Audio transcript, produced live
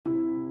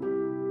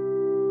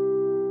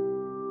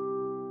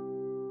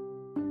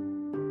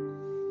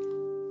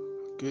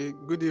Okay,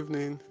 good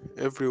evening,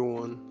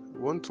 everyone. I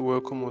want to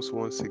welcome us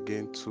once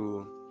again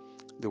to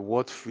the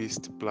Word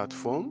Feast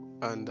platform,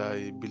 and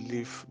I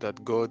believe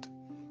that God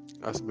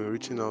has been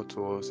reaching out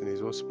to us in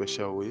His own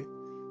special way.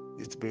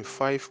 It's been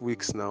 5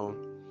 weeks now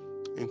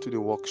into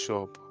the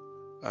workshop,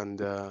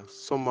 and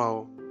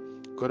somehow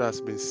God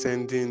has been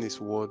sending His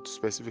word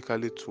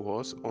specifically to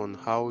us on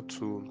how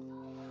to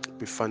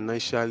be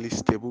financially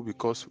stable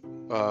because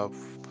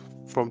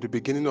from the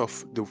beginning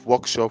of the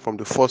workshop, from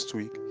the first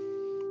week,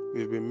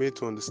 we've been made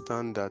to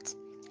understand that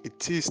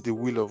it is the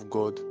will of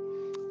God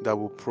that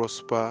will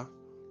prosper,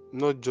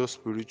 not just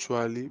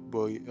spiritually,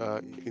 but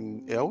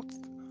in health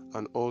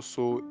and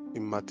also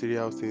in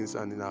material things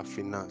and in our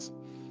finance.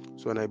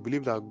 So, and I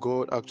believe that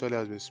God actually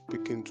has been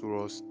speaking to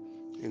us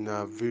in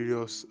our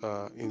various,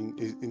 in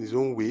His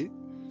own way,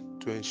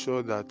 to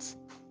ensure that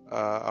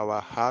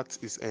our heart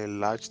is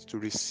enlarged to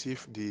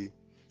receive the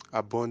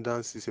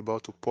abundance He's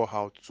about to pour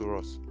out to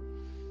us.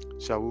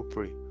 Shall we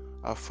pray?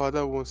 Our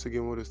Father, once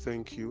again, we want to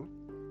thank you.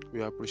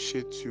 We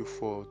appreciate you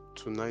for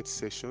tonight's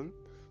session.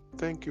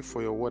 Thank you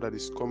for your word that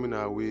is coming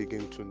our way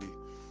again today.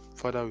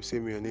 Father, we say,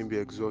 may your name be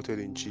exalted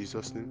in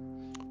Jesus'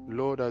 name.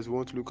 Lord, as we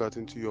want to look at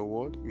into your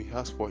word, we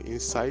ask for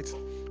insight,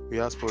 we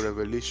ask for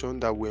revelation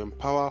that will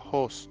empower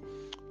us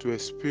to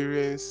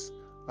experience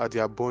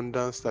the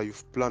abundance that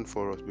you've planned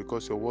for us,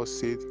 because your word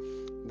said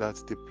that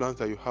the plans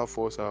that you have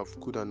for us are of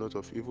good and not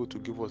of evil, to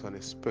give us an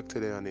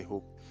expected end and a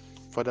hope.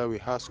 Father, we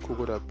ask, O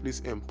God, that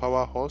please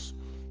empower us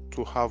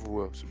to have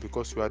wealth,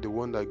 because you are the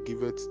one that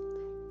giveth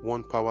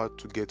one power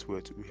to get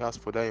wealth. We ask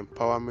for that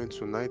empowerment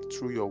tonight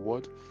through your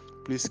word.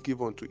 Please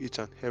give unto each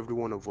and every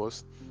one of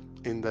us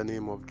in the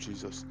name of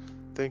Jesus.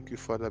 Thank you,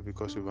 Father,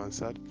 because you've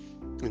answered.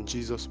 In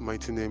Jesus'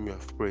 mighty name we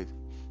have prayed.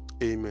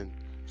 Amen.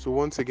 So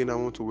once again, I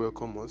want to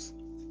welcome us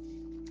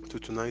to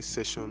tonight's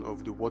session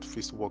of the Word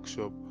Feast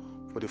workshop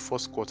for the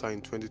first quarter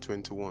in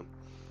 2021.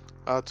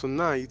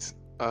 Tonight,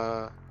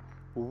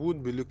 we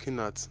would be looking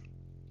at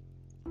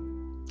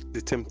the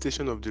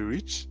temptation of the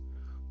rich,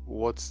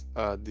 what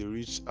the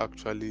rich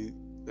actually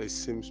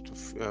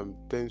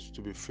tends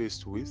to be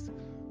faced with.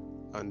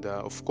 And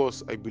of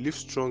course, I believe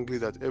strongly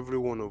that every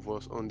one of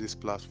us on this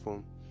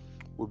platform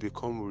will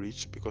become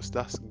rich, because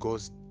that's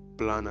God's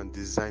plan and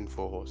design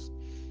for us.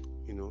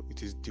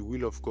 It is the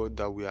will of God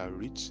that we are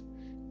rich,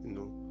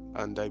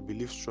 and I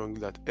believe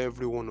strongly that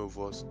every one of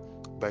us,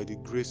 by the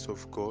grace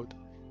of God,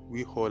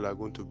 we all are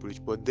going to be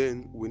rich. But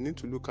then we need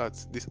to look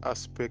at this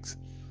aspect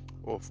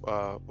of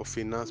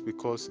finance,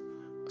 because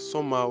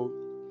somehow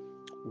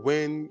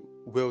when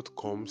wealth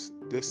comes,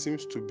 there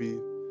seems to be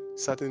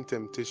certain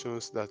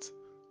temptations that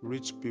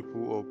rich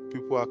people or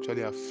people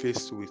actually are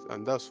faced with,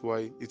 and that's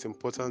why it's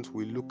important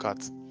we look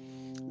at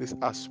this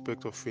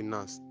aspect of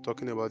finance,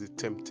 talking about the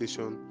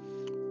temptation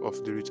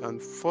of the rich.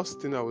 And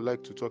first thing I would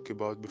like to talk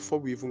about before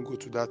we even go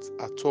to that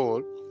at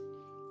all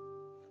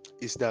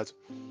is that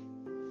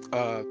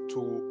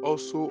to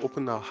also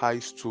open our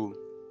eyes to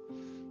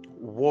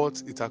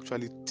what it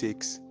actually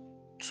takes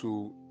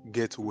to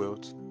get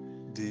wealth,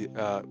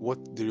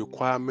 what the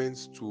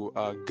requirements to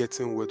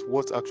getting wealth,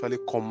 what actually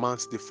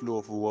commands the flow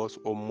of wealth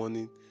or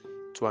money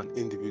to an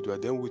individual.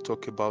 Then we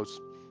talk about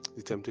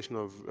the temptation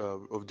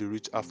of the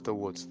rich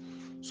afterwards.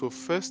 So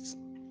first,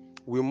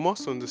 we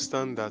must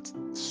understand that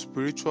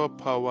spiritual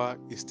power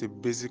is the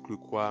basic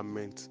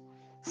requirement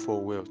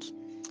for wealth.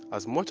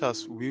 As much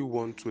as we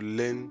want to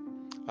learn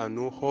and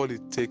know all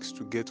it takes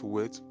to get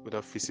wealth,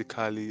 whether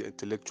physically,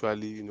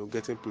 intellectually,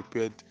 getting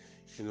prepared,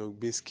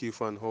 being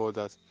skillful and all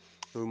that,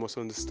 we must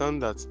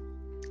understand that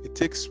it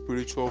takes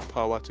spiritual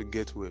power to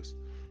get wealth.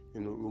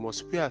 We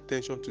must pay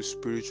attention to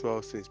spiritual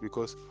things,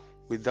 because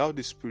without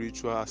the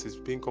spiritual, as it's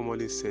being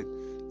commonly said,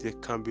 there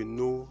can be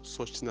no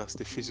such thing as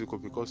the physical,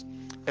 because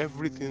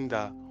everything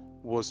that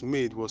was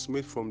made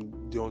from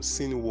the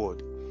unseen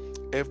world.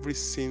 Every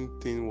seen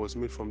thing was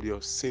made from the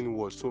unseen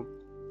world. So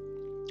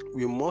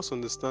we must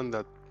understand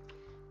that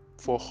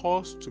for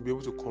us to be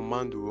able to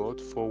command the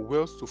world, for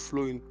wealth to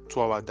flow into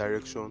our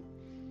direction,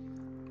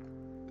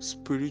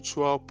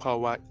 spiritual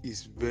power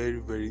is very,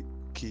 very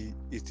key.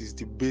 It is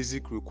the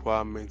basic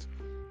requirement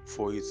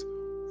for it.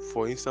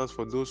 For instance,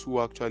 for those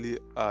who actually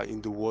are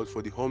in the world,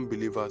 for the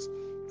unbelievers,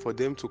 for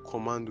them to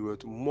command the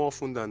world, more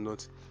often than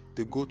not,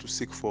 they go to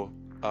seek for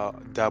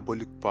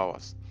diabolic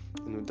powers,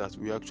 that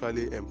we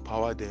actually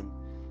empower them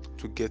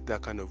to get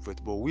that kind of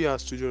wealth. But we,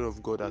 as children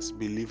of God, as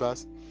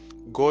believers,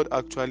 God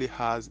actually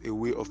has a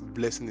way of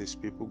blessing his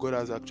people. God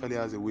actually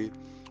has a way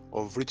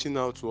of reaching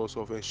out to us,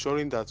 of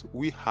ensuring that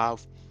we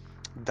have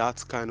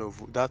that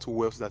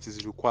wealth that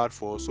is required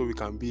for us, so we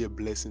can be a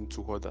blessing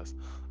to others.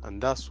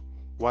 And that's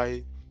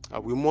why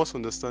we must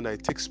understand that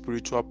it takes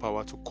spiritual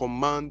power to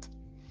command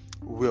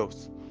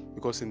wealth,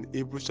 because in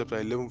Hebrews chapter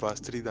 11 verse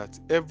 3, that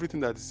everything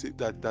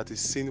that is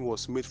seen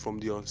was made from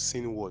the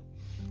unseen world.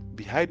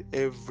 Behind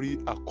every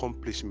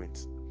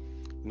accomplishment,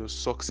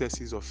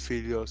 successes or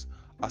failures,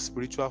 are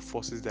spiritual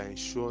forces that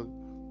ensure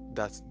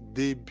that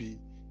they be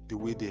the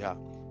way they are.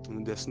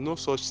 There's no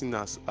such thing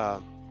as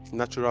a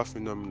natural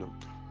phenomenon.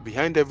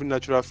 Behind every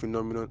natural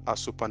phenomenon are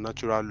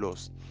supernatural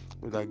laws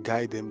that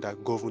guide them,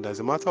 that govern. As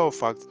a matter of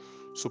fact,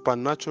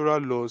 supernatural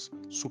laws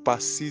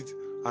supersede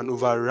and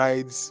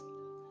overrides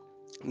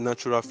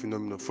natural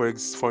phenomena. For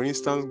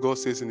instance, God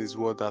says in His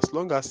word, as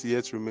long as the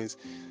earth remains,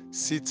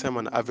 seed time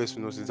and harvest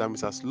will not cease. That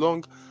means as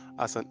long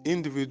as an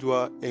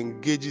individual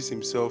engages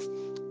himself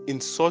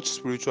in such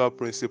spiritual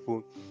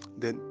principle,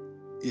 then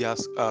he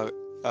has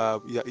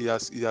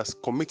he has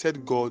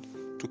committed God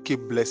to keep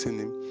blessing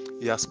him.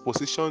 He has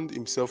positioned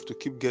himself to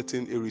keep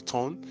getting a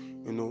return,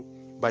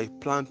 by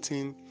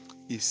planting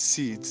his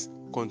seeds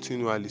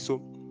continually.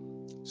 So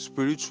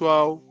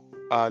spiritual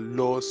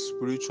laws,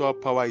 spiritual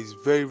power is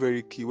very,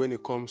 very key when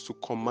it comes to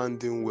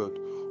commanding wealth.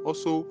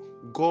 Also,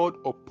 God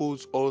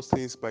upholds all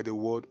things by the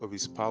word of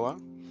His power,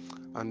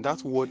 and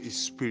that word is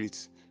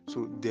spirit.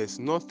 So there's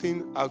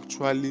nothing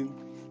actually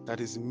that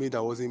is made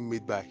that wasn't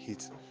made by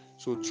it.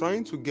 So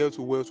trying to get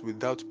wealth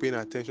without paying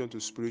attention to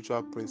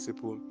spiritual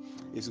principle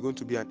is going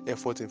to be an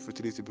effort in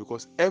futility,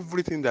 because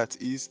everything that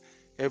is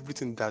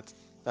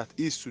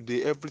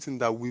today, everything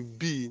that will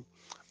be,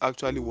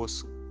 actually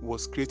was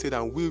created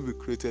and will be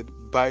created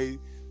by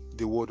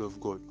the word of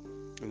God.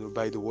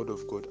 By the word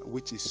of God,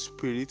 which is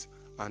spirit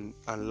and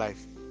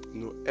life.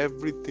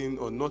 Everything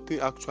or nothing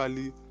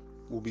actually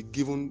will be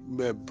given,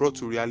 brought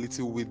to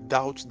reality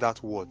without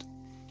that word.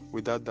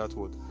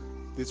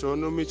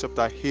 Deuteronomy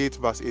chapter 8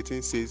 verse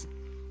 18 says,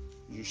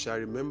 "You shall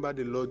remember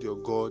the Lord your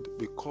God,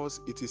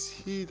 because it is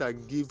He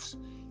that gives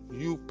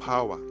you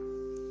power,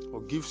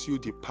 or gives you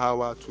the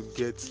power to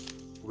get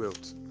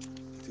wealth."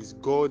 It is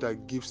God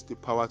that gives the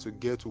power to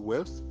get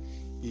wealth.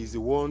 He is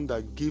the one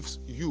that gives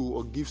you,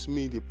 or gives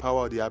me, the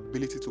power, the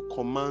ability to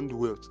command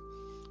wealth,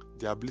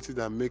 the ability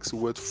that makes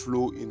wealth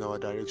flow in our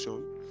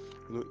direction.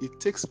 It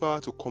takes power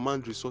to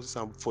command resources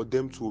and for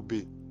them to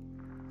obey.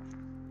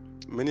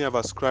 Many have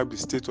ascribed the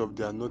state of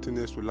their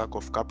nothingness to lack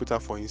of capital,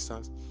 for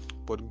instance,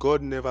 but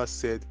God never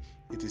said,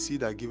 "It is He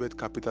that giveth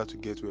capital to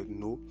get wealth."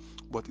 No,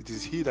 but it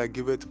is He that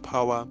giveth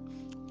power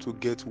to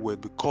get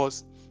wealth,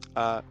 because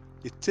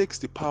it takes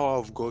the power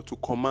of God to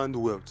command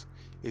wealth.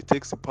 It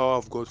takes the power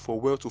of God for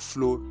wealth to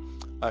flow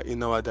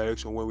in our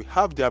direction. When we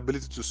have the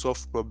ability to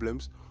solve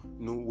problems,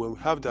 when we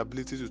have the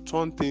ability to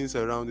turn things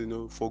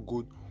around, for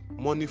good,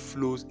 money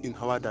flows in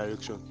our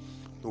direction.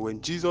 When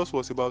Jesus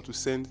was about to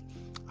send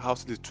out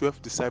the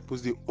 12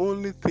 disciples, the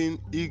only thing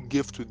He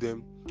gave to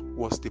them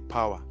was the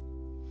power.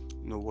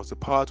 Was the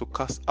power to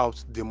cast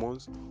out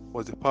demons,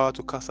 was the power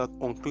to cast out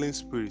unclean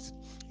spirits.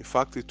 In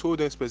fact, He told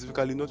them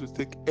specifically not to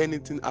take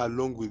anything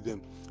along with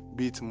them,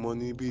 be it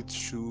money, be it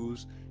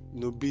shoes,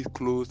 be it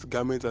clothes,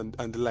 garments, and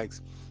the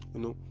likes.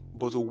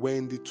 But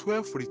when the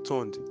 12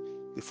 returned,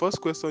 the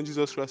first question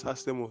Jesus Christ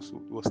asked them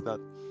was that,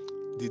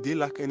 did they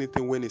lack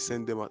anything when He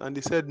sent them out? And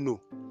they said no.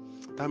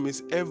 That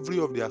means every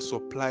of their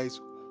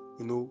supplies,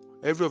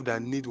 every of their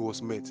need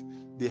was met.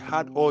 They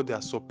had all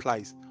their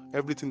supplies,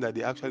 everything that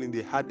they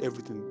had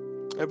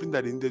everything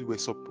that they needed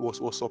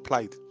was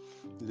supplied.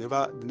 They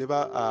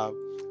never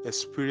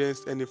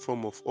experienced any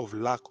form of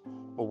lack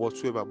or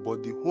whatsoever.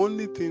 But the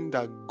only thing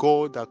that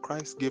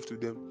Christ gave to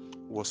them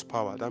was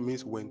power. That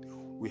means when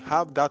we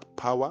have that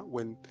power,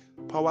 when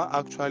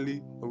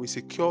we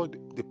secure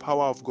the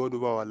power of God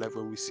over our life,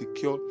 when we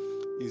secure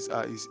His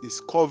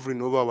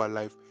covering over our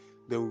life,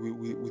 then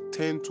we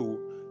tend to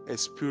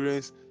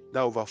experience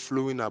that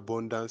overflowing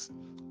abundance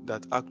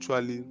that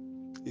actually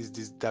is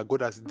this, that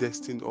God has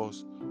destined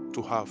us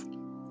to have.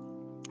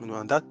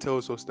 And that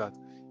tells us that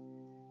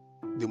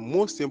the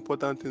most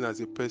important thing as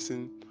a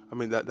person,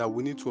 that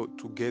we need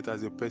to get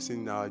as a person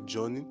in our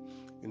journey,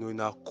 in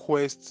our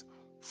quest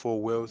for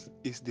wealth,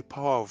 is the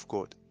power of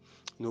God.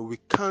 We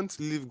can't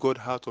leave God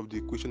out of the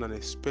equation and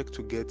expect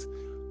to get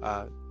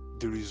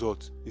the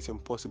result. It's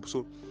impossible.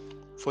 So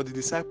for the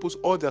disciples,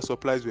 all their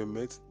supplies were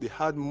met. They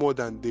had more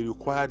than they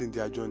required in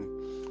their journey,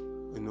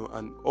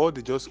 and all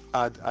they just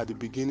had at the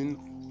beginning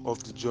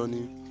of the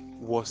journey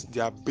was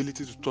the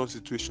ability to turn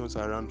situations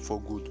around for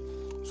good.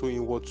 So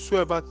in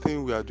whatsoever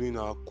thing we are doing,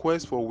 our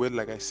quest for wealth,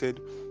 like I said,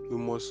 we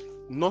must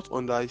not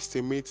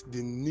underestimate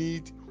the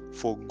need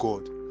for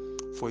God,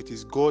 for it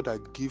is God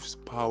that gives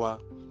power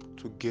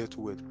to get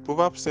wealth.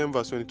 Proverbs 7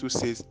 verse 22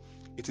 says,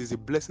 "It is the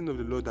blessing of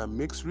the Lord that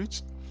makes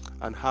rich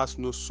and has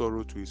no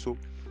sorrow to it." So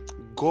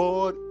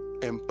God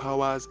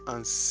empowers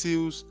and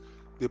seals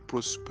the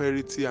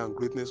prosperity and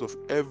greatness of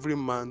every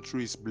man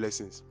through His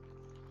blessings.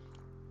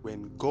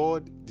 When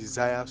God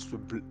desires to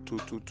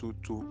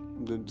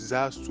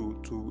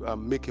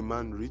make a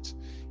man rich,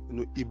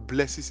 He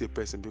blesses a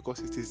person, because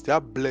it is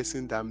that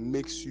blessing that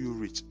makes you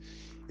rich.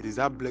 It is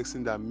that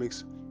blessing that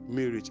makes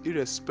me rich,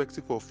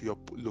 irrespective of your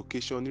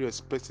location,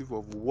 irrespective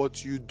of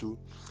what you do.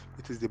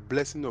 It is the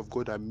blessing of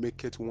God that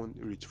maketh one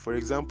rich. For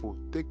example,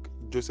 take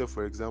Joseph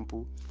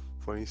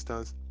for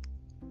instance.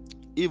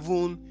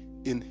 Even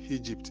in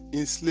Egypt,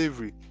 in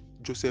slavery,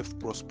 Joseph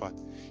prospered.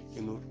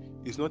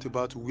 It's not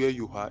about where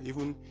you are.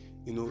 Even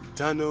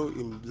Daniel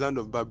in the land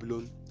of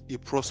Babylon, he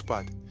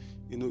prospered.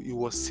 He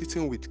was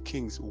sitting with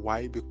kings.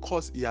 Why?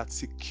 Because he had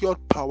secured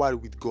power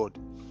with God.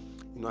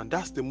 And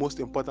that's the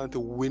most important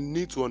thing we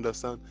need to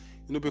understand.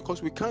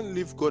 Because we can't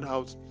leave God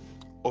out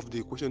of the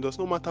equation. It does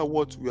not matter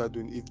what we are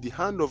doing. If the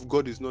hand of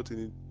God is not in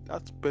it,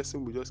 that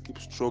person will just keep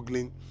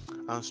struggling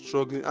and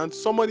struggling. And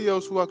somebody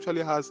else who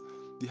actually has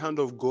the hand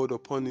of God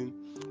upon him,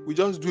 we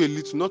just do a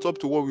little, not up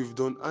to what we've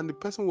done, and the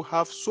person will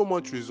have so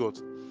much result.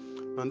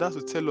 And that's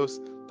to tell us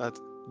that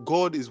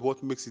God is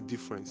what makes a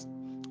difference.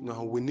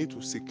 We need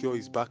to secure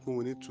his backing,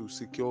 we need to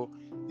secure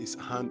his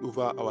hand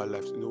over our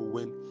lives.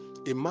 When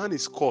a man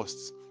is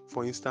cursed,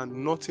 for instance,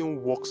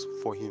 nothing works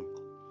for him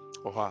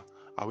or her.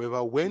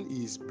 However, when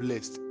he is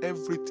blessed,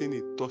 everything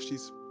he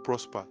touches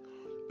prosper,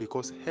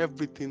 because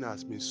everything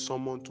has been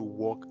summoned to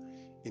work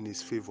in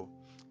his favor.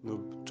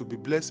 To be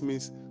blessed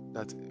means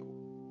that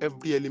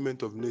every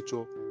element of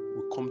nature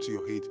will come to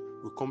your aid,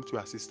 will come to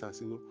your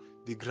assistance.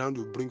 The ground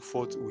will bring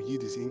forth, will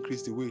yield its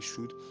increase the way it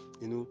should.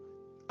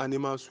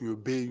 Animals will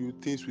obey you,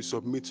 things will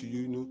submit to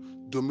you.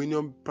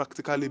 Dominion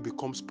practically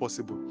becomes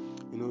possible.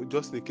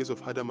 Just in the case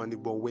of Adam and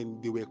Eve, but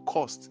when they were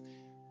cursed,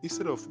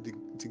 instead of the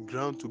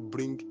ground to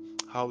bring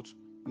out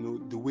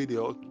the way they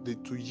ought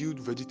to yield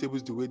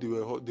vegetables the way they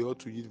ought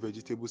to yield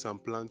vegetables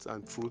and plants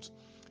and fruits,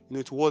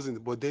 it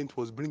wasn't. But then it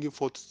was bringing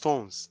forth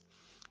thorns.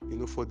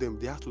 For them,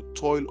 they had to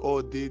toil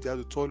all day, they had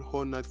to toil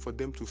all night for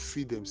them to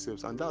feed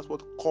themselves, and that's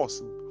what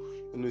curse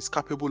is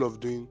capable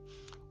of doing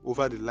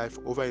over the life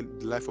of a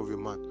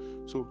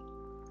man. So,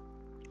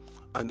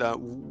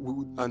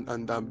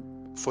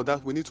 for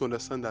that, we need to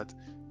understand that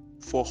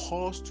for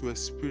us to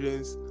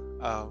experience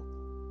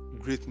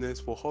greatness,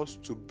 for us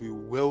to be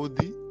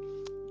wealthy,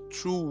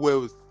 true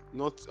wealth,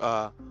 not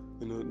kind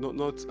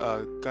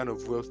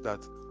of wealth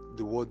that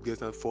the world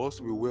gets, and for us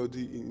to be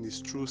wealthy in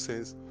its true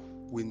sense,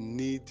 we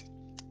need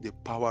the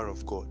power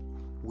of God.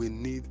 We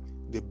need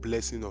the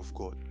blessing of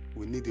God.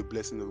 We need the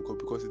blessing of God,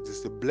 because it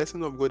is the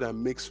blessing of God that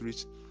makes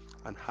rich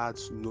and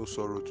adds no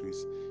sorrow to it.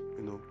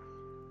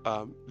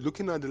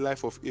 Looking at the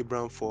life of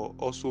Abraham, for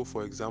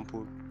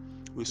example,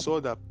 we saw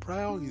that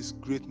prior his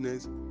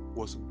greatness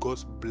was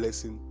God's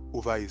blessing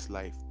over his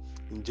life.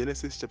 In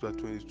Genesis chapter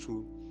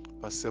 22,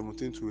 verse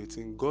 17 to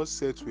 18, God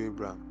said to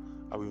Abraham,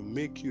 I will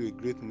make you a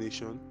great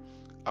nation,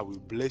 I will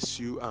bless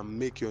you and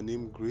make your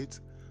name great,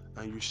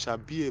 and you shall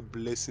be a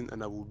blessing,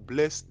 and I will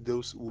bless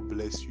those who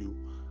bless you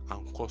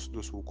and curse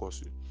those who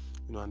curse you.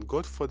 And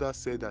God further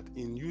said that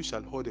in you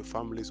shall all the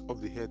families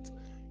of the earth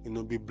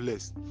be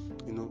blessed.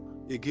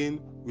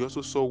 Again, we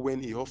also saw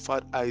when he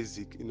offered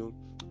Isaac,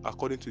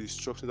 according to the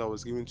instruction that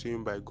was given to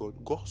him by God,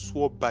 God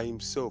swore by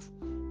himself,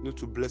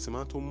 to bless him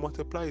and to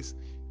multiply his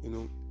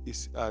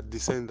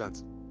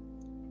descendants.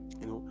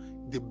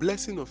 The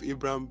blessing of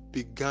Abraham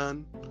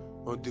began,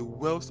 or the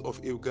wealth of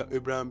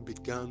Abraham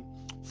began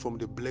from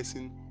the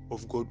blessing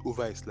of God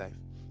over his life.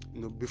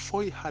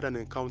 Before he had an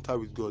encounter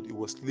with God, he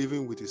was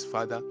living with his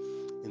father,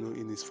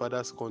 in his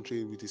father's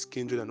country, with his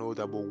kindred and all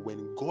that. But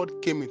when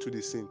God came into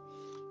the scene,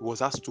 he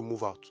was asked to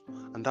move out,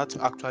 and that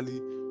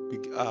actually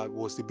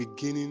was the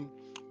beginning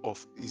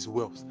of his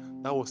wealth.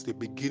 That was the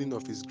beginning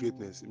of his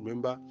greatness.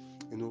 Remember,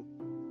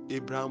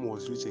 Abraham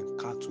was rich in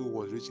cattle,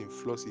 was rich in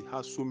flocks. He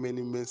had so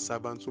many men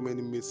servants, so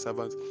many maid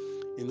servants.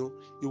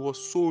 He was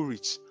so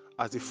rich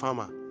as a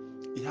farmer.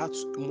 He had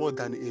more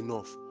than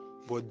enough.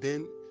 But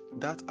then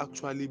that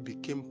actually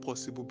became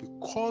possible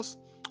because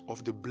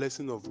of the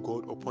blessing of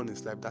God upon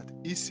his life that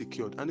he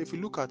secured. And if you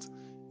look at,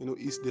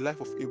 it's the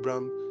life of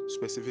Abraham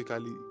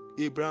specifically,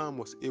 Abraham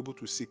was able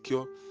to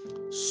secure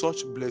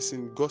such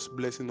blessing, God's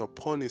blessing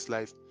upon his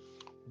life,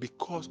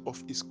 because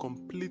of his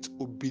complete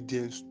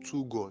obedience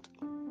to God.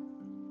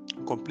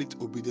 Complete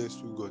obedience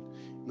to God.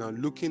 Now,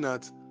 looking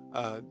at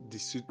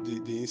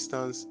the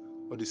instance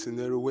or the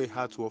scenario where he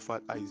had to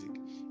offer Isaac,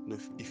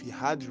 if he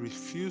had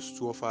refused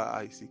to offer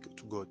Isaac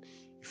to God,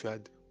 if he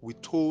had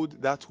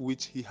withheld that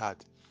which he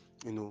had,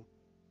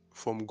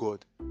 from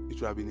God,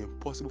 it would have been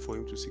impossible for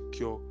him to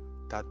secure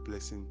that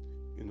blessing,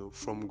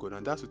 from God.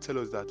 And that's to tell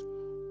us that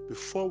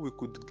before we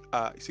could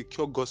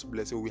secure God's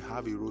blessing, we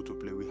have a role to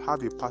play. We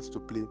have a part to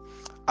play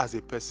as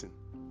a person.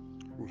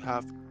 We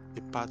have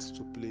a part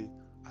to play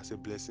as a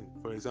blessing.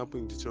 For example,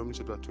 in Deuteronomy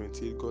chapter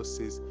 28, God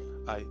says,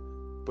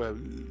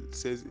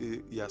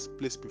 He has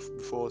placed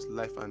before us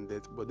life and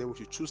death, but then we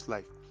should choose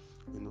life,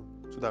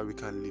 so that we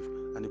can live.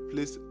 And He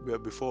placed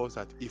before us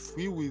that if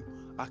we will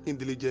acting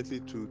diligently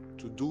to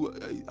do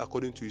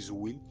according to His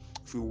will,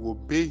 if we will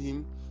obey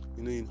Him,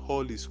 in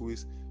all His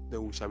ways,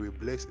 then we shall be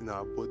blessed in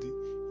our body.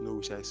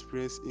 We shall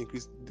experience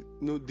increase.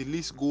 The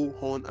list go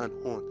on and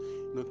on.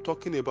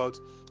 Talking about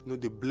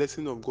the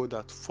blessing of God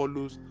that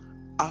follows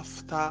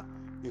after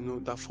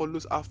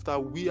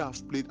we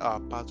have played our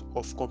part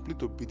of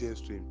complete obedience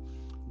to Him.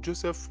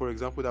 Joseph, for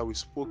example, that we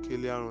spoke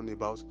earlier on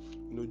about,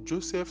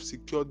 Joseph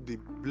secured the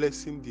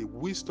blessing, the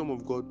wisdom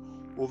of God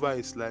over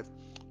his life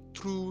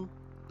through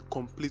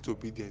complete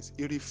obedience.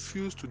 He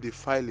refused to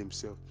defile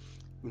himself,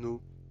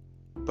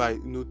 by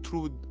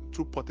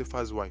through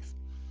Potiphar's wife.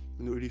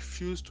 He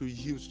refused to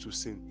yield to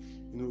sin.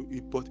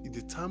 But he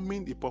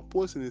determined, he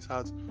purposed in his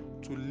heart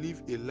to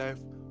live a life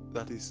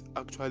that is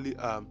actually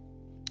a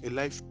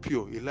life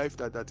pure, a life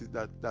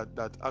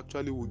that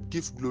actually would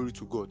give glory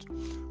to God.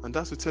 And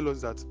that's to tell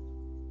us that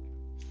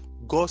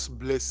God's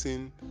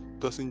blessing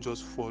doesn't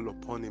just fall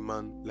upon a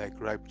man like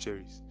ripe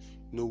cherries.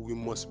 We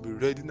must be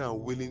ready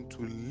and willing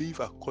to live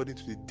according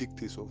to the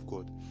dictates of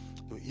God.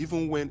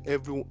 Even when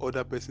every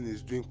other person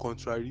is doing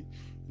contrary,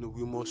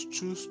 we must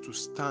choose to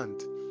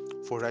stand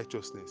for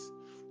righteousness.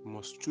 We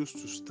must choose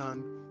to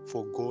stand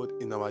for God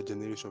in our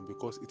generation,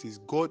 because it is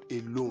God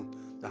alone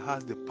that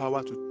has the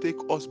power to take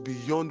us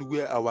beyond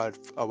where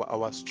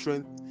our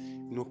strength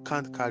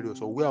can't carry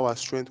us, or where our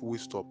strength will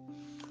stop.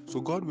 So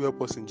God will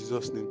help us in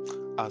Jesus' name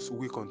as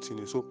we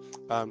continue. So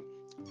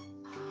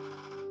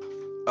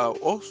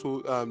also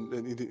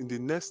in the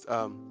next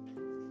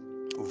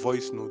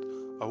voice note,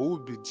 I will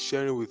be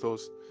sharing with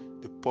us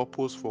the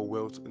purpose for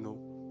wealth,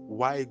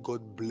 why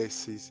God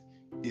blesses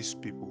his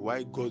people,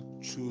 why God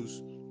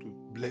chooses to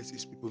bless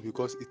his people,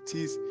 because it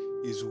is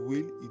his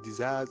will. He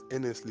desires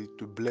earnestly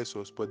to bless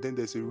us, but then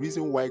there's a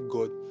reason why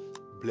God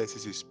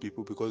blesses his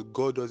people, because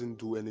God doesn't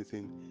do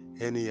anything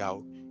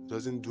anyhow. He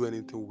doesn't do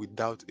anything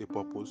without a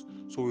purpose.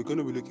 So we're going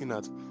to be looking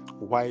at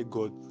why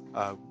God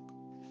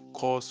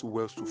cause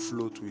wealth to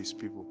flow to his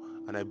people,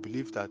 and I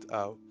believe that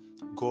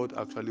God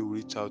actually will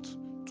reach out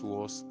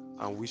to us,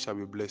 and we shall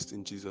be blessed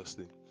in Jesus'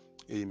 name.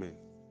 Amen.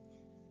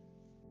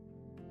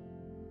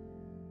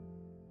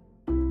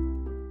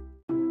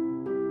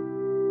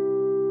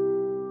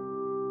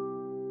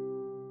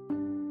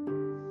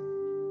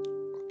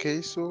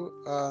 Okay, so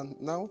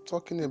now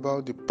talking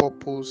about the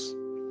purpose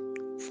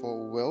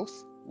for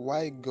wealth,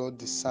 why God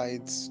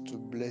decides to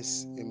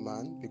bless a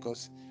man,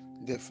 because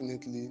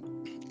definitely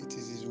it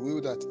is his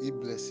will that he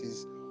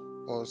blesses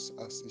us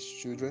as his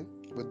children.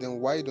 But then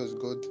why does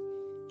God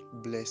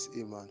bless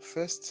a man?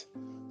 First,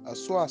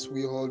 so as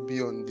we all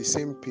be on the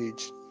same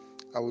page,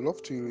 I would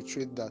love to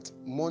reiterate that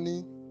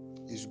money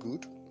is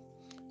good.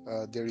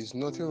 There is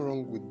nothing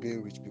wrong with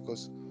being rich,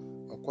 because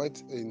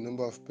quite a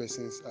number of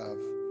persons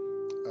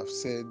have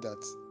said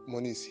that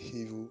money is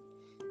evil,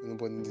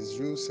 but in this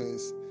real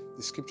sense,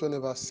 the scripture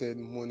never said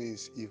money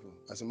is evil.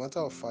 As a matter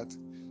of fact,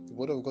 the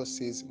word of God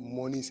says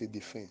money is a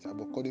defense,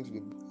 according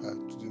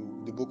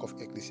to the book of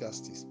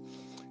Ecclesiastes.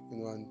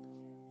 And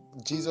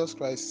Jesus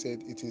Christ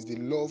said it is the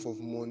love of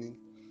money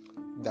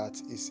that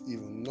is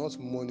evil, not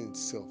money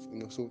itself.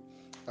 So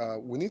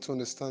we need to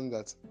understand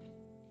that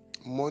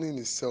money in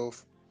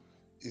itself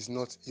is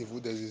not evil.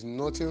 There is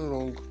nothing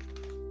wrong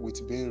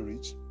with being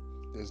rich.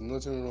 There's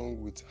nothing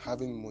wrong with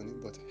having money,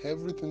 but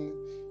everything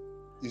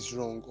is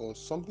wrong, or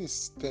something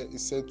is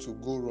said to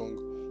go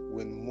wrong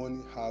when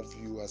money have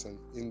you as an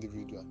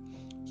individual.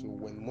 So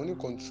when money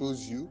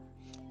controls you,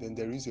 then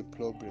there is a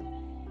problem.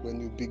 When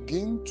you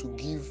begin to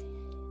give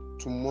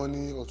to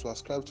money, or to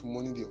ascribe to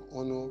money the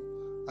honor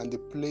and the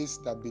place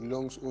that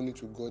belongs only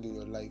to God in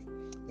your life,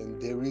 then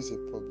there is a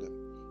problem.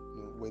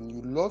 When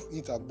you love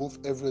it above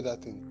every other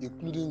thing,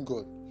 including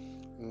God,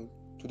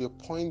 to the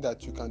point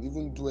that you can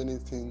even do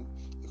anything,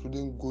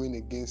 including going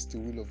against the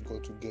will of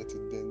God to get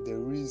it, then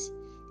there is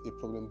a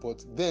problem.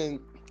 But then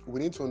we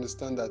need to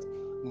understand that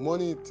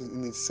money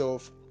in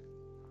itself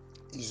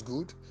is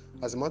good.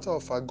 As a matter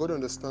of fact, God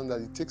understands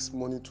that it takes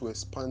money to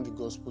expand the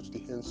gospel to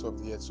the ends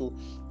of the earth. So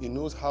he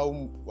knows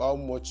how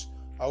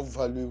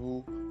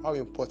valuable, how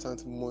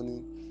important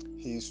money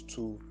is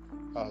to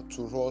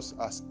us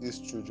as his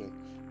children.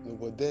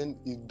 But then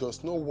he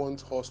does not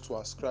want us to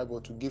ascribe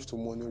or to give to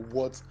money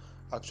what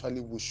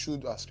actually we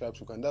should ascribe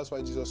to. And that's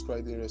why Jesus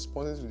Christ, in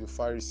response to the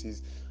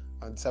Pharisees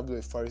and disciples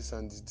of the Pharisees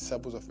and the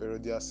disciples of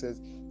Herodias, said,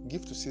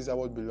 give to Caesar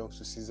what belongs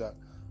to Caesar,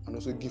 and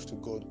also give to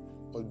God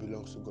what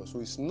belongs to God. So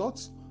it's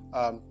not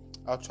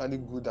actually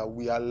good that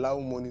we allow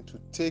money to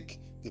take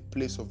the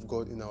place of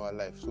God in our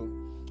life. So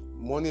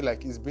money,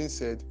 like it's been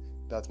said,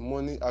 that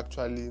money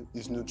actually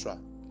is neutral.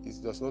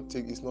 It's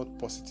not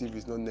positive,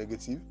 it's not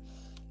negative,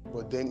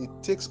 but then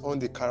it takes on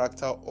the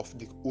character of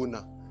the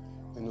owner.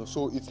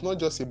 So it's not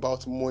just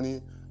about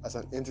money as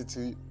an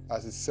entity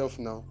as itself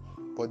now,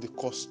 but the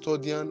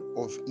custodian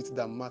of it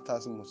that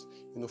matters most.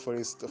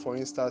 For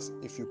instance,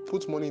 if you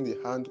put money in the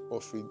hand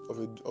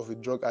of a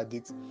drug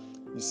addict,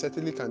 you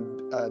certainly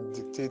can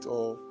dictate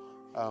or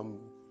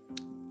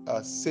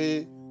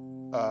say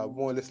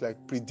more or less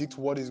like predict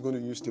what he's going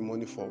to use the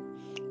money for.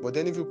 But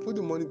then if you put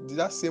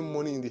that same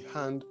money in the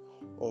hand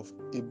of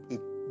a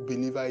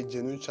believer, a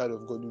genuine child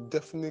of God, you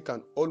definitely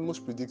can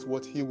almost predict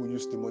what he will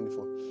use the money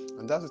for.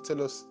 And that's to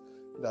tell us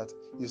that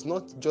it's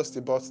not just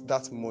about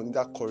that money,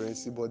 that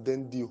currency, but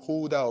then the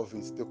holder of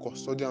it, the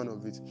custodian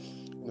of it,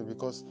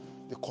 because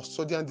the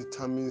custodian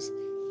determines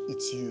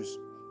its use.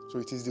 So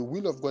it is the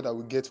will of God that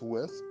we get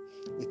wealth.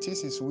 It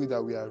is his will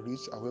that we are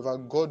rich. However,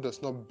 God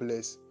does not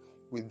bless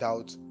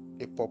without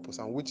a purpose,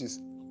 and which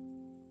is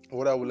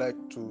what I would like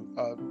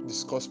to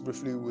discuss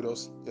briefly with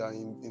us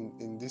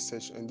in this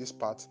session, in this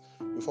part,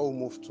 before we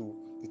move to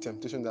the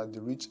temptation that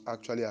the rich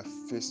actually are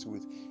faced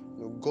with.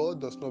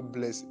 God does not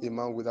bless a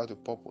man without a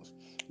purpose.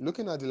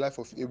 Looking at the life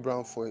of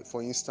Abraham,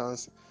 for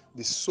instance,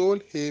 the sole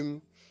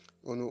aim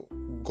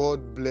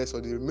God blessed,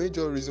 or the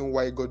major reason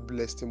why God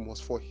blessed him,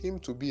 was for him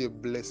to be a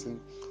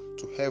blessing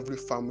to every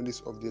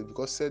families of the earth,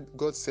 because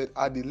God said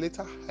at the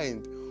later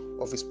end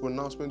of his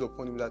pronouncement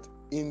upon him, that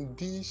in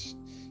this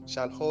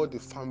shall all the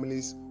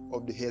families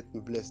of the earth be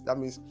blessed. That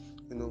means,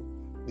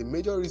 the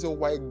major reason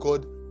why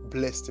God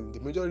blessed him, the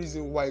major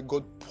reason why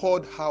God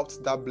poured out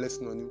that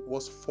blessing on him,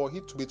 was for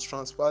it to be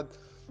transferred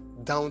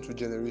down to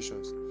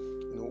generations.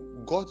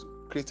 God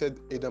created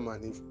Adam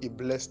and Eve, he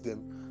blessed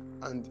them,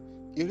 and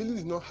he really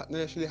did not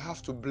necessarily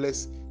have to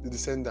bless the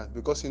descendant,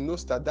 because he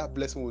knows that that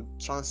blessing would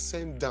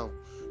transcend down.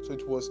 So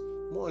it was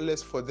more or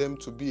less for them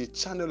to be a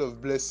channel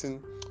of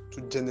blessing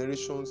to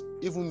generations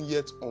even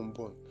yet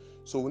unborn.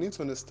 So we need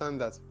to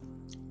understand that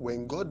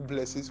when God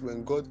blesses,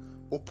 when God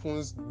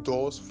opens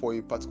doors for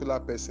a particular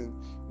person,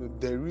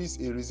 there is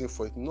a reason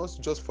for it, not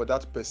just for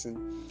that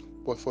person,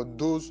 but for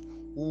those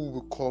who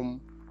will come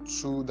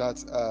through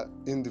that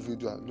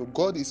individual.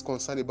 God is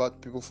concerned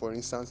about people, for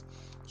instance.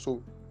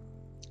 So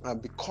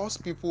because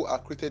people are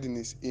created in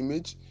his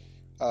image,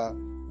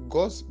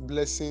 God's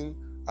blessing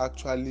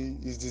actually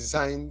is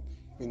designed,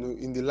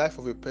 in the life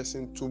of a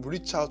person, to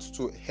reach out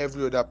to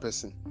every other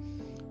person.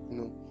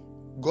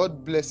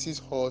 God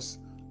blesses us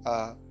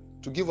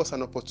to give us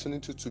an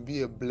opportunity to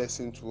be a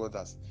blessing to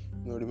others.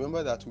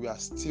 Remember that we are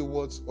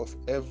stewards of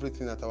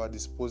everything at our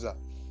disposal.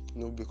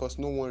 Because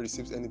no one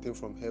receives anything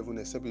from heaven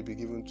except it be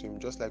given to him.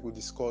 Just like we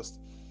discussed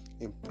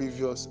in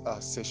previous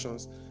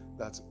sessions,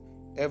 that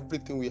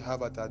everything we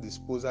have at our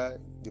disposal,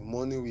 the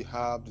money we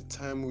have, the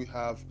time we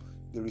have,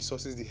 the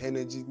resources, the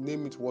energy,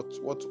 name it, what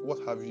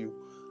have you,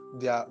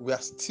 we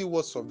are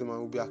stewards of them, and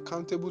will be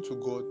accountable to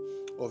God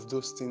of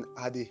those things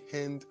at the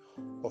end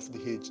of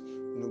the age.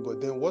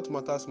 But then what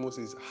matters most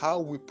is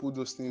how we put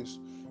those things,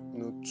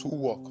 to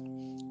work.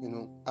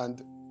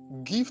 And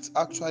gifts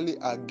actually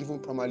are given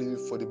primarily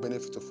for the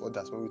benefit of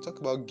others. When we talk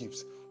about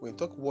gifts, when we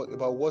talk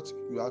about what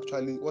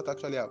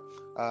actually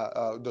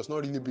does not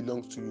really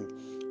belong to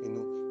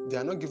you, they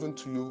are not given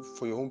to you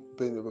for your own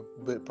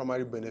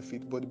primary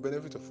benefit, but the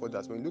benefit of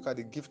others. When you look at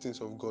the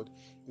giftings of God,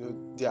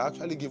 they are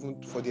actually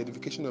given for the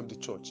edification of the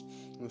church.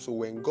 So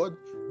when God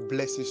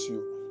blesses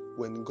you,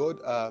 when God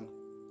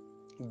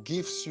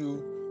gives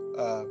you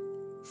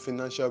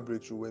financial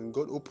breakthrough, when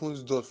God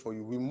opens doors for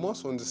you, we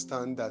must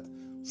understand that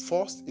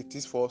first, it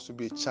is for us to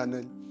be a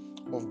channel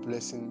of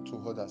blessing to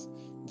others.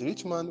 The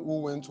rich man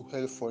who went to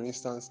hell, for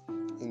instance,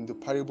 in the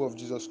parable of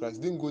Jesus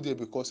Christ, didn't go there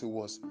because he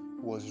was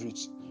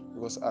rich.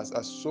 Because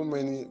as so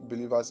many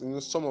believers,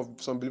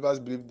 some believers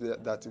believe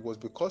that it was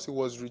because he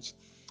was rich,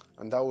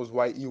 and that was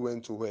why he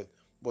went to hell.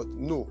 But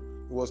no,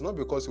 it was not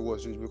because he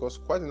was rich, because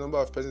quite a number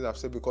of persons have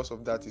said because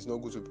of that it's not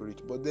good to be rich.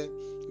 But then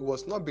it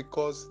was not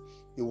because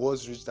he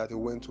was rich that he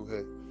went to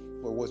hell,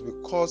 but it was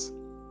because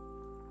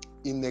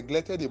he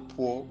neglected the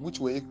poor, which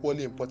were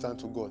equally important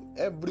to God.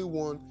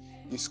 Everyone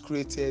is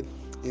created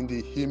in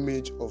the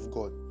image of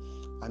God,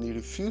 and he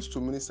refused to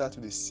minister to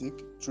the sick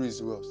through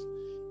his wealth.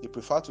 He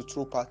preferred to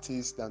throw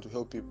parties than to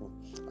help people.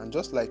 And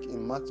just like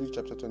in Matthew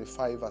chapter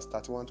 25, verse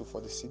 31 to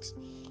 46,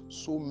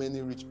 so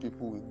many rich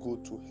people will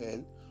go to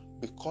hell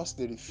because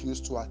they refuse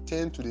to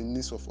attend to the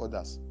needs of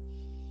others.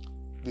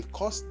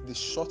 Because they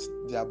shut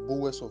their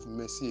bowels of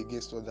mercy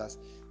against others,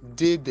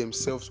 they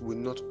themselves will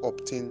not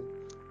obtain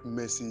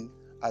mercy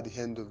at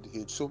the end of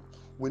the age. So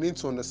we need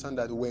to understand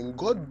that when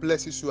God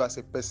blesses you as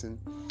a person,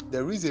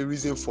 there is a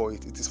reason for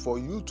it. It is for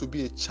you to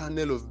be a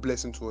channel of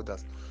blessing to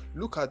others.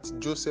 Look at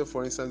Joseph,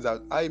 for instance,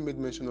 that I made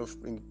mention of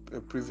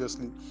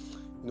previously.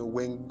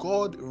 When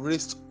God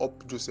raised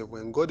up Joseph,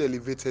 when God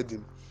elevated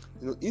him,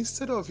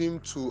 instead of him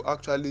to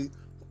actually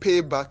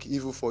pay back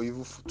evil for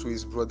evil to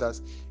his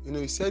brothers,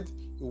 he said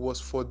it was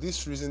for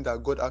this reason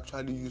that God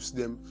actually used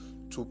them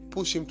to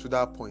push him to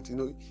that point.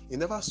 He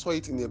never saw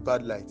it in a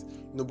bad light,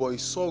 but he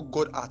saw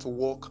God at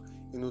work,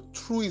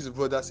 through his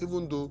brothers,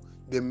 even though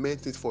they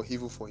meant it for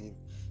evil for him.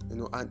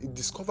 And he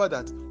discovered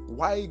that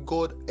why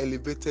God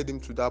elevated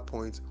him to that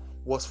point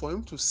was for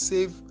him to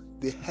save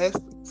the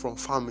earth from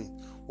famine,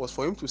 was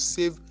for him to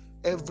save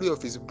every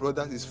of his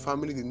brothers, his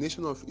family, the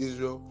nation of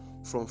Israel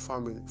from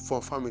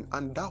famine.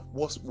 And that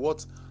was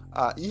what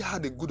he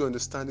had a good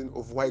understanding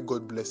of why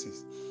God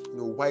blesses,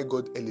 why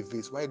God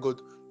elevates, why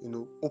God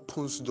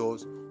opens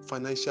doors,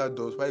 financial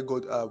doors, why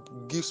God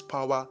gives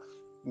power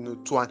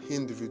to an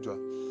individual.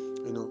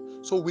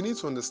 So we need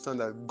to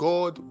understand that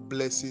God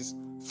blesses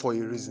for a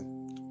reason.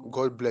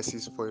 God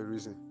blesses for a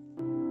reason.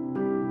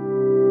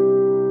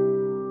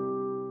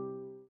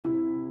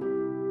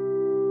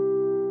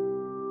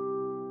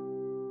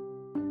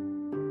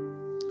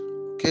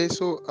 Okay,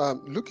 so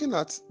looking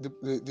at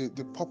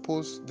the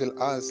purpose, the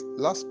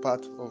last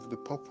part of the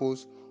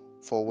purpose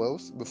for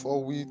wealth,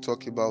 before we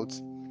talk about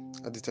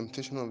the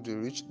temptation of the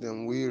rich,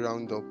 then we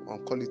round up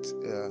and call it,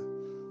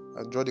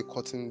 draw the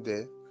curtain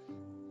there.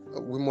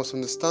 We must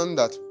understand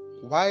that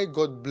why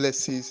God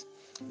blesses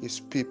his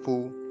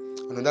people,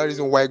 another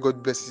reason why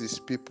God blesses his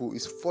people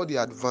is for the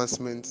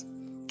advancement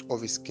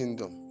of his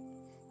kingdom.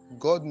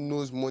 God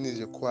knows money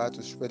is required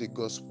to spread the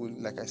gospel,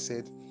 like I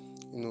said,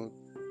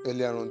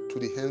 earlier on, to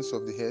the ends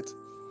of the earth.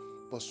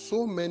 But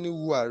so many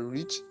who are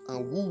rich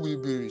and who will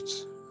be rich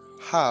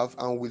have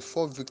and will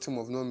fall victim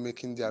of not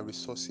making their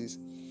resources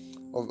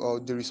or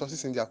the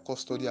resources in their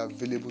custody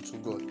available to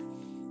God.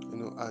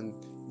 And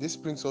this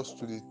brings us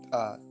to the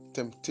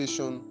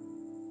temptation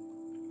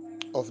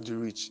of the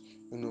rich,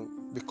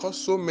 because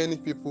so many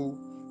people,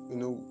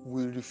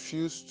 will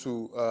refuse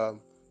to.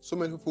 So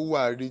many people who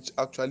are rich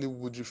actually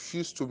would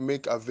refuse to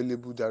make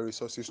available their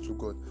resources to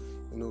God.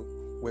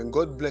 When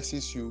God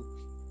blesses you,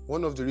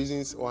 one of the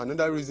reasons or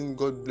another reason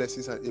God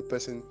blesses a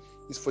person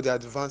is for the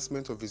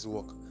advancement of His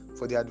work,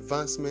 for the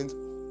advancement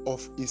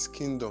of His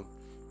kingdom.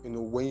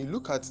 When you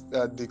look at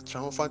the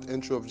triumphant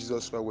entry of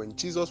Jesus Christ, when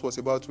Jesus was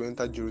about to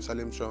enter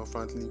Jerusalem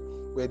triumphantly,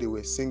 where they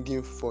were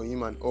singing for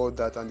Him and all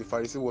that, and the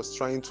Pharisee was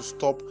trying to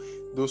stop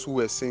those who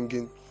were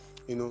singing,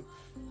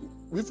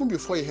 even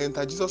before He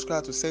entered, Jesus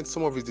Christ had to send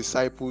some of His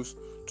disciples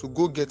to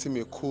go get Him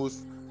a coat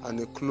and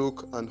a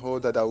cloak and all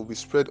that will be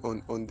spread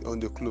on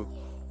the cloak,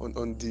 on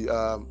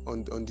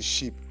the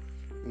sheep.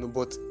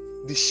 But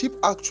the sheep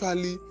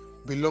actually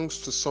belongs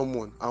to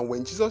someone, and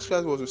when Jesus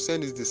Christ was to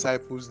send His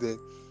disciples there,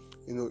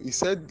 He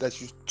said that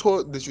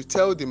they should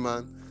tell the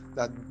man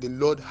that the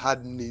Lord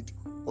had need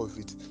of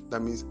it.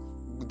 That means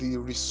the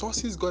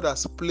resources God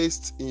has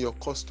placed in your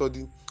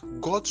custody,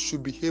 God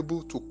should be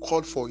able to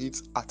call for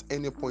it at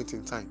any point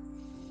in time.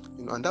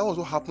 And that was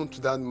what happened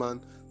to that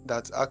man,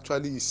 that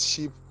actually his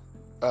sheep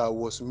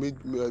was made,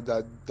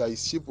 that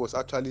his sheep was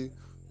actually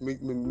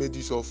made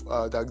use of,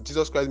 that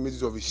Jesus Christ made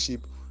use of his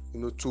sheep,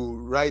 to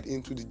ride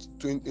into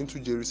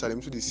Jerusalem,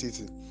 into the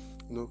city.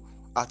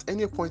 At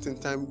any point in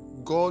time,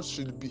 God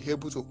should be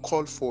able to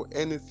call for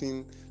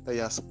anything that He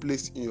has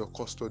placed in your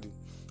custody.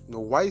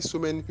 Why so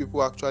many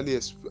people actually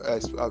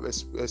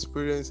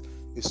experience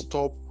a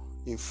stop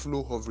in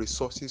flow of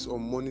resources or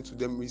money to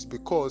them is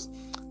because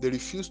they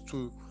refuse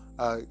to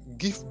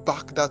give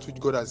back that which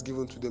God has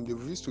given to them. They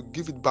refuse to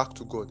give it back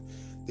to God.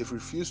 They've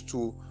refused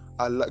to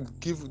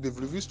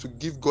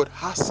give God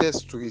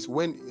access to it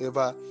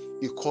whenever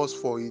He calls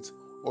for it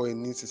or He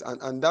needs it.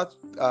 And that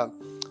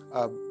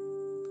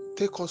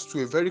take us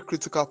to a very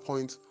critical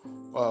point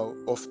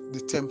of the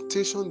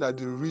temptation that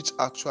the rich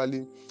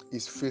actually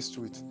is faced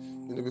with.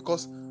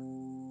 Because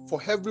for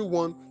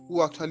everyone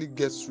who actually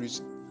gets rich,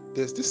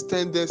 there's this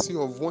tendency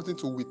of wanting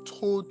to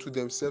withhold to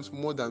themselves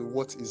more than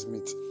what is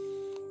meet.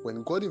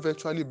 When God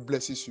eventually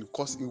blesses you,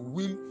 because He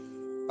will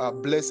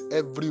bless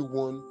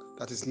everyone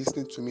that is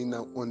listening to me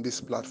now on this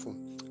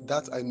platform,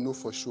 that I know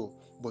for sure.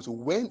 But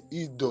when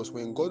He does,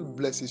 when God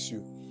blesses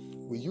you,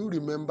 will you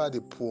remember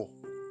the poor?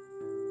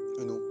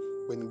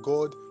 When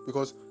God,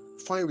 because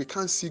fine, we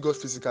can't see God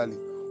physically,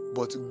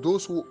 but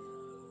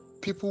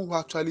people who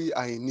actually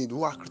are in need,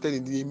 who are created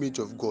in the image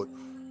of God,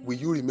 will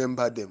you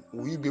remember them?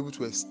 Will you be able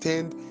to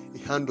extend a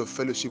hand of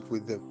fellowship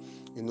with them?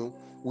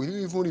 Will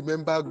you even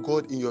remember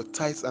God in your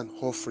tithes and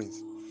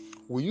offerings?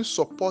 Will you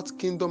support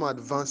kingdom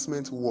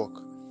advancement work?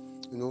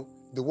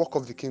 The work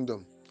of the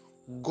kingdom.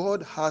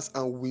 God has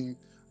and will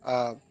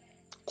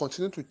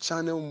continue to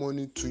channel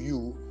money to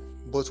you,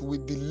 but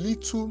with the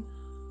little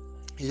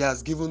He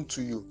has given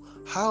to you,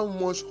 how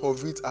much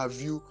of it have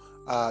you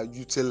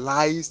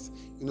utilized,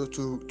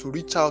 to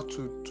reach out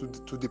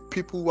to the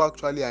people who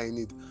actually are in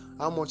need?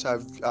 How much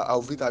of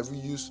it have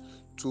you used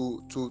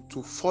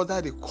to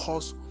further the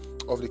cause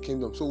of the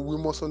kingdom? So we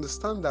must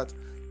understand that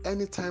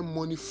anytime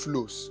money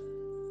flows,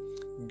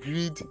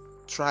 greed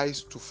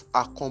tries to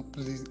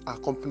accompany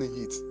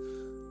it.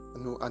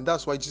 And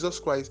that's why Jesus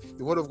Christ,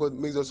 the Word of God,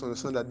 makes us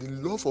understand that the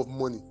love of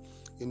money,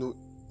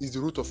 is the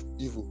root of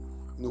evil.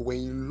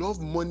 When you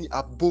love money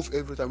above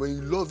everything, when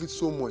you love it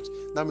so much,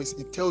 that means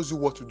it tells you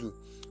what to do.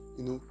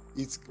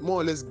 It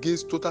more or less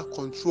gains total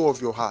control of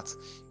your heart.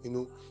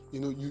 You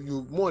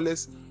more or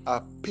less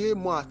pay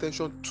more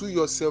attention to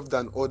yourself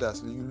than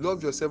others. You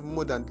love yourself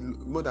more than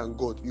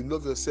God. You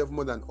love yourself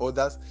more than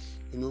others.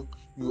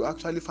 You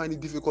actually find it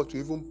difficult to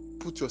even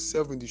put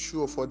yourself in the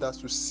shoe of others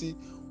to see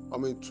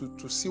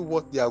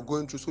what they are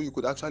going through, so you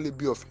could actually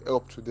be of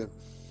help to them.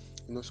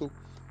 So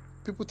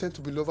people tend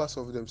to be lovers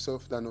of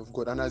themselves than of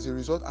God, and as a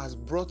result has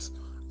brought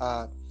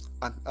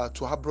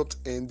to abrupt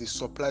end the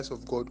supplies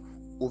of God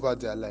over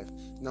their life.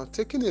 Now,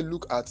 taking a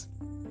look at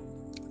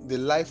the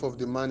life of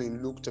the man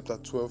in Luke chapter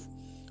 12,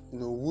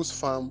 whose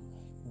farm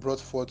brought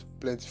forth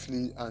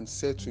plentifully, and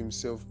said to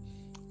himself,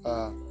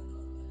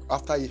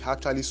 after he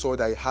actually saw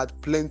that he had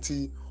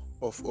plenty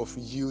of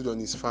yield on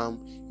his farm,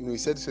 he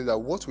said that,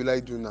 what will I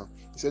do now?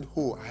 He said,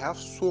 I have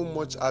so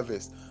much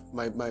harvest.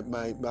 My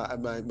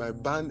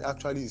barn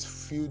actually is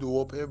filled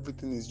up.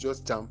 Everything is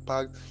just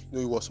jam-packed.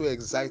 He was so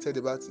excited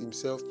about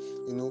himself,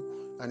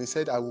 and he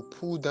said, I will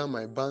pull down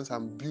my barns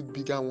and build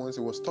bigger ones.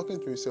 He was talking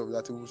to himself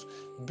that he was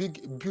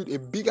build a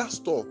bigger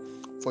store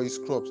for his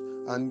crops,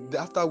 and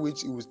after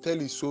which he would tell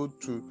his soul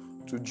to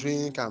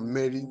drink and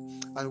marry.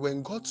 And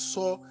when God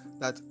saw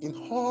that in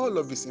all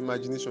of his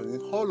imagination,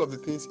 in all of the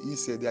things he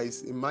said, he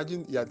has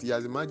imagined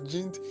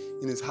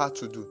in his heart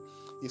to do,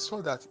 he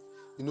saw that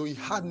he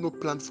had no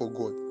plan for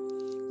God.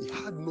 He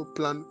had no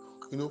plan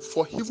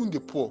for even the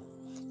poor.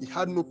 He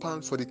had no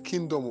plan for the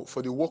kingdom,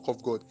 for the work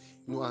of God.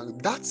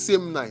 And that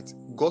same night,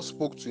 God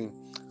spoke to him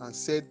and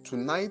said,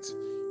 tonight,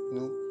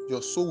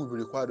 your soul will be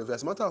required of you.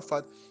 As a matter of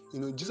fact,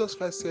 Jesus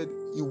Christ said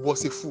he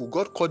was a fool.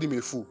 God called him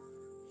a fool.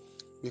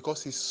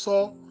 because he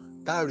saw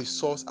that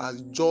resource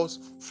as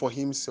just for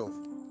himself.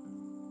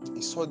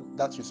 He saw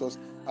that resource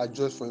as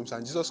just for himself.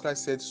 And Jesus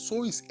Christ said,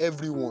 so is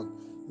everyone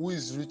who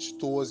is rich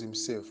towards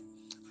himself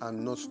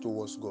and not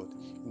towards God.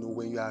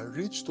 When you are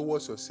rich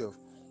towards yourself,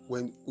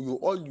 when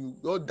all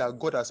that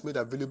God has made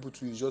available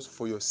to you is just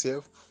for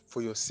yourself,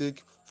 for your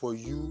sake, for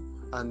you,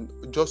 and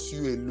just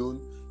you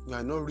alone, you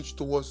are not rich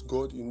towards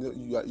God.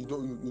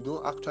 You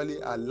don't actually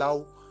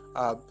allow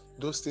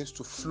those things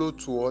to flow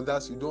to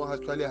others. You don't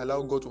actually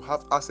allow God to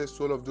have access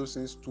to all of those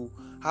things, to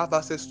have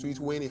access to it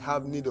when He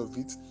have need of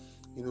it.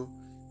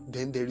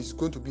 Then there is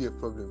going to be a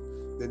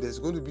problem. Then there's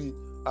going to be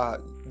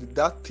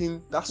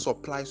that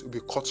supplies will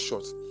be cut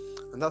short.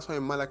 And that's why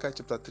in Malachi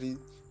chapter 3,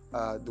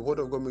 the word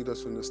of God made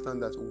us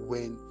understand that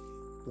when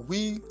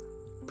we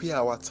pay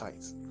our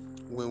tithes,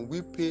 when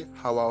we pay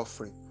our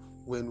offering,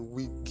 when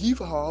we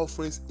give our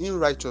offerings in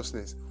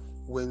righteousness,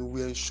 when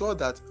we ensure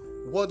that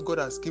what God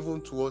has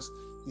given to us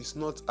is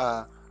not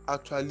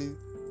actually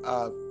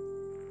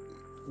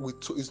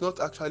it's not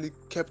actually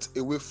kept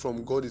away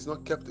from God, it's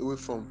not kept away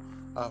from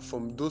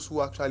those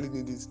who actually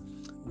need it,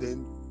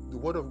 then the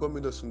word of God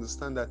made us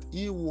understand that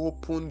He will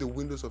open the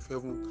windows of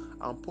heaven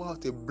and pour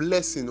out a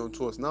blessing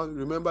unto us. Now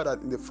remember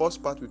that in the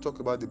first part we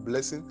talked about the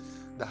blessing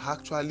that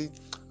actually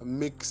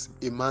makes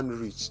a man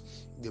rich,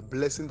 the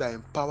blessing that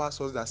empowers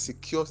us, that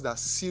secures, that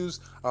seals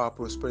our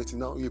prosperity.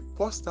 Now He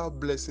pours that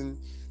blessing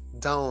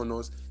down on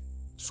us,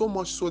 so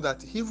much so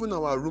that even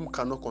our room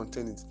cannot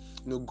contain it.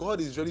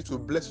 God is ready to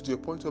bless you to a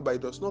point whereby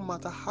it does not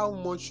matter how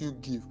much you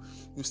give,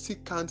 you still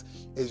can't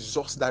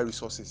exhaust that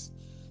resources.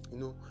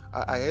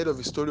 I heard of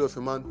a story of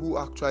a man who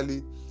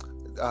actually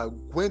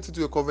went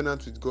into a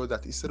covenant with God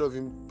that instead of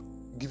him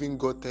giving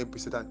God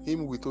 10% and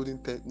him withholding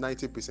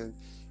 90%,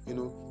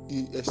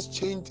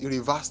 he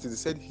reversed it. He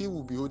said he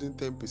will be holding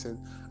 10%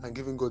 and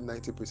giving God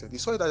 90%. He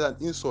saw it as an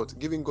insult,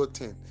 giving God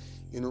 10,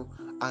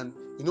 and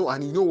you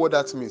know what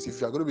that means.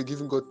 If you are going to be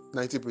giving God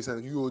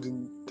 90%, you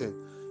holding 10,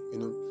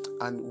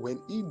 and when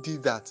he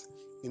did that,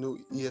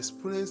 he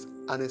experienced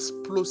an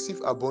explosive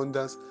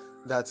abundance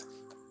that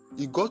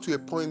he got to a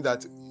point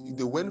that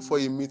they went for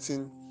a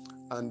meeting,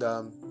 and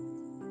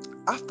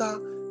after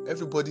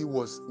everybody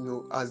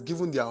has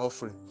given their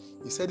offering,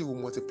 he said he will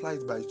multiply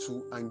it by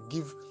 2 and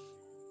give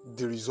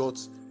the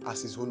results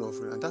as his own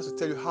offering. And that's to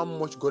tell you how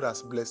much God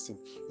has blessed him.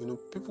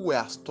 People were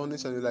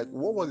astonished and they're like,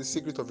 what was the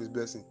secret of his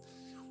blessing?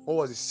 What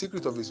was the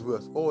secret of his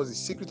wealth? What was the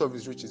secret of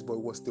his riches? But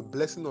it was the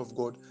blessing of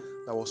God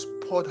that was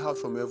poured out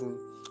from heaven,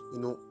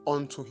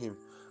 onto him.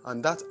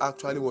 And that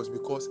actually was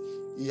because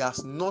he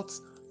has not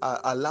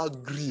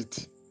allowed greed.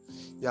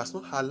 He has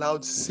not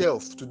allowed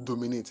self to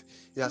dominate.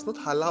 He has not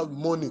allowed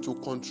money to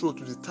control,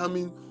 to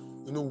determine,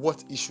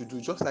 what he should do.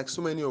 Just like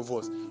so many of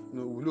us,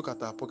 we look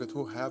at our pocket,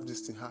 I have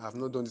this thing, I have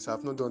not done this, I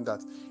have not done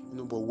that.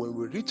 But when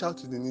we reach out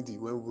to the needy,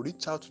 when we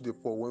reach out to the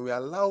poor, when we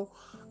allow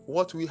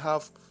what we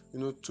have,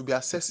 to be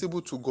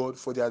accessible to God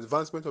for the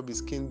advancement of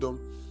His kingdom,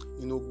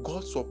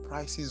 God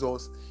surprises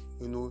us,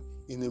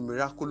 in a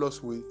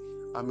miraculous way.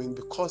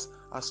 Because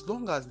as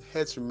long as the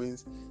earth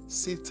remains,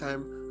 seed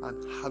time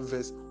and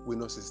harvest will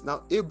not cease.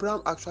 Now,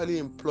 Abraham actually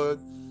employed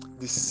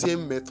the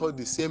same method,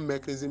 the same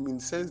mechanism, in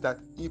the sense that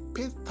he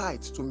paid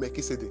tithe to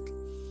Melchizedek,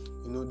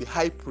 the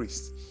high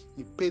priest.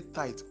 He paid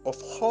tithe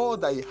of all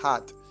that he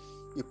had.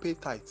 He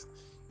paid tithe,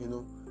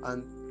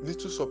 and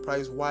little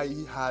surprise why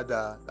he had,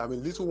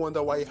 little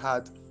wonder why he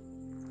had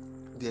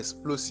the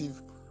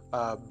explosive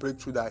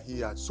breakthrough that he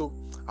had. So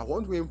I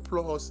want to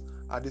implore us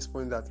at this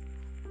point that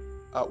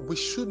we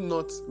should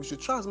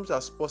try as much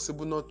as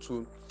possible not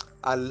to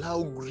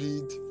allow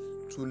greed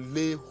to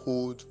lay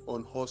hold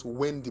on us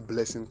when the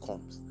blessing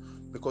comes,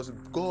 because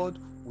God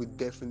will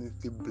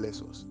definitely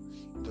bless us.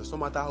 It does not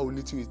matter how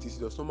little it is,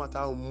 it does not matter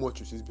how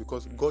much it is,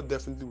 because God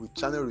definitely will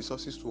channel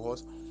resources to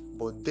us.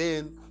 But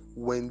then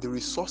when the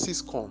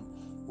resources come,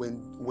 when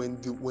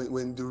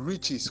the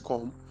riches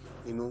come,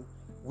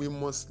 we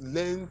must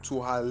learn to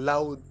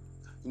allow,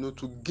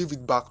 to give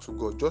it back to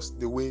God, just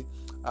the way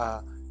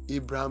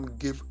Abraham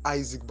gave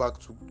Isaac back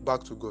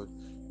to God.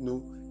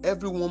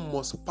 Everyone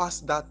must pass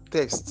that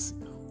test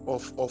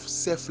of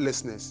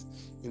selflessness.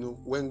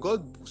 When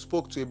God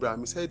spoke to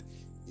Abraham, He said,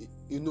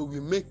 we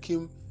make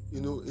him,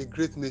 a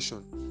great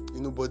nation.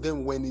 But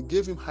then when He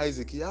gave him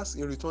Isaac, He asked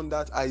in return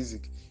that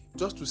Isaac,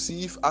 just to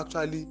see if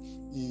actually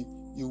he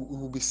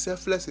will be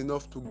selfless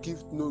enough to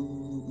give,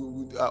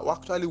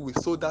 actually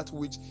withhold that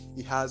which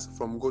he has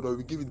from God, or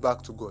we give it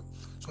back to God.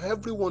 So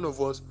every one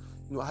of us,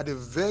 at the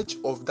verge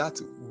of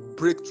that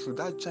breakthrough,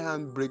 that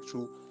giant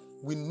breakthrough,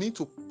 we need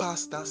to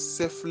pass that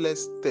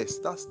selfless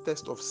test, that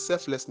test of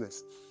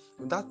selflessness.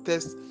 And that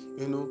test,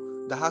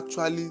 that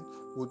actually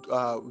would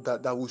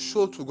that will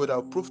show to God, that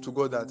will prove to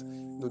God that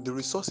the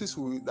resources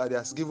that He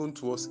has given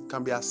to us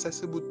can be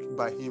accessible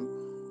by Him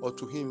or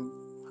to Him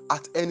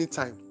at any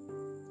time.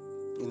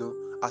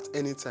 At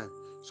any time.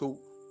 So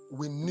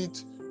we need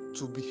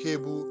to be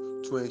able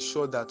to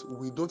ensure that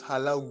we don't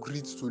allow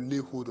greed to lay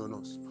hold on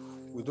us.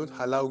 We don't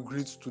allow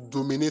greed to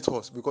dominate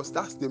us, because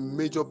that's the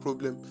major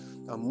problem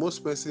that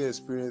most persons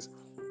experience,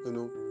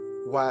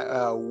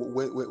 why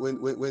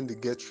when they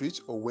get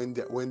rich, or when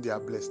they are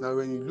blessed. Now,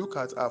 when you look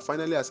at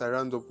finally, as I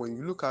round up, when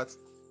you look at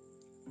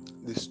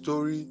the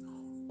story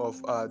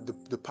of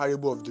the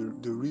parable of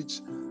the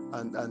rich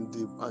and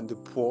the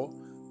poor,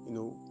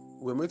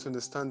 we're meant to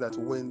understand that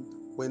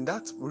when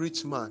that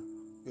rich man,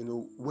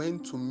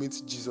 went to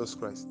meet Jesus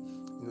Christ,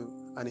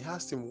 and he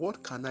asked him,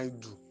 "What can I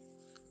do?"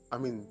 I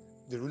mean,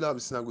 the ruler of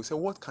the synagogue said,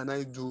 "What can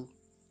I do?"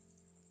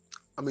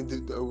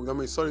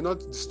 Sorry,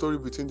 not the story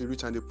between the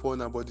rich and the poor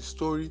now, but the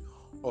story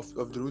of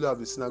the ruler of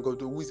the synagogue,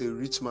 who is a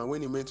rich man.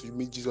 When he went to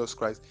meet Jesus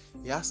Christ,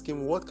 he asked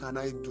him, "What can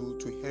I do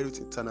to inherit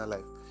eternal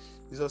life?"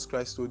 Jesus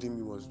Christ told him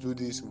he must do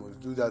this, he must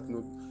do that,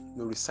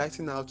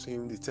 reciting out to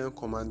him the 10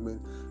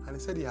 commandments, and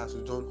he said he has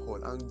done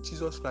all, and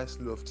Jesus Christ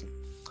loved him.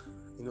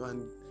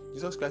 And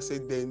Jesus Christ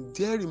said, "Then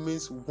there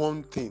remains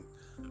one thing,"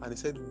 and he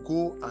said,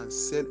 "Go and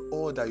sell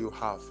all that you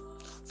have,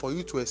 for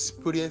you to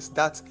experience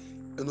that,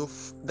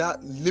 that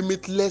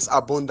limitless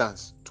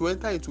abundance, to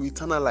enter into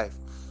eternal life,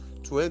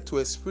 to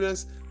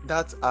experience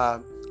that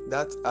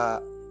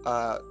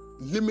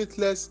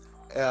limitless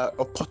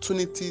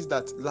opportunities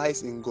that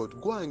lies in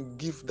God. Go and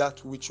give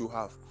that which you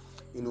have,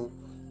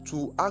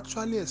 to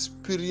actually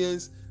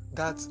experience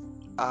that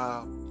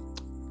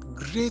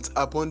great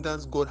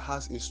abundance God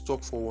has in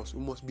stock for us.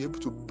 We must be able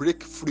to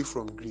break free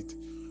from greed,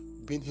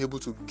 being able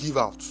to give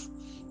out,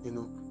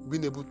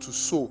 being able to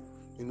sow,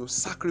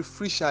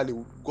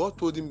 sacrificially. God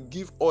told him,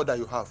 "Give all that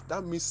you have."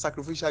 That means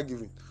sacrificial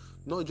giving,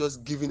 not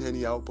just giving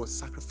anyhow, but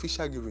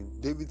sacrificial giving.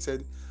 David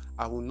said,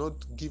 "I will not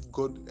give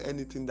God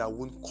anything that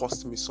won't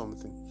cost me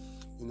something."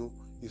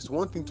 It's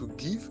one thing to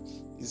give,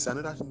 it's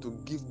another thing to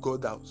give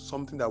God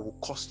something that will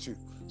cost you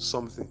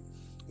something.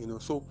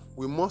 So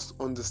we must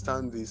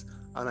understand this,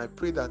 and I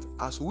pray that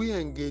as we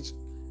engage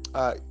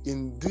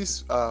in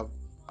this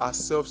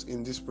ourselves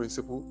in this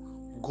principle,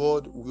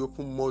 God will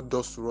open more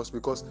doors to us,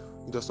 because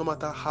it does not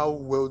matter how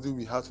wealthy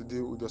we have today,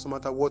 it does not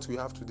matter what we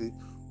have today.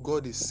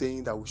 God is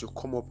saying that we should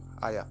come up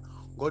higher.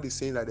 God is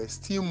saying that there's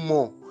still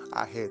more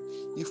ahead,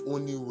 if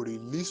only we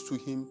release to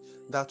Him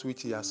that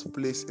which He has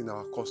placed in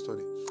our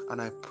custody.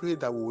 And I pray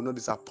that we will not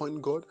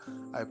disappoint God.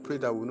 I pray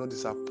that we will not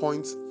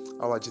disappoint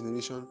our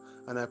generation.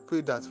 And I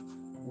pray that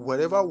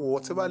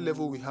whatever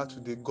level we have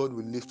today, God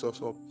will lift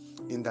us up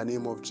in the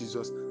name of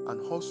Jesus.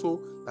 And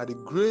also that the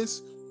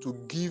grace to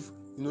give,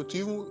 to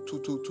even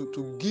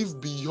to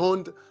give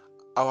beyond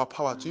our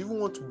power, to even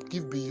want to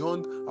give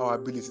beyond our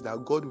ability,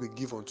 that God will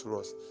give unto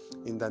us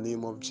in the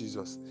name of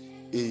Jesus.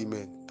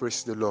 Amen.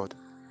 Praise the Lord.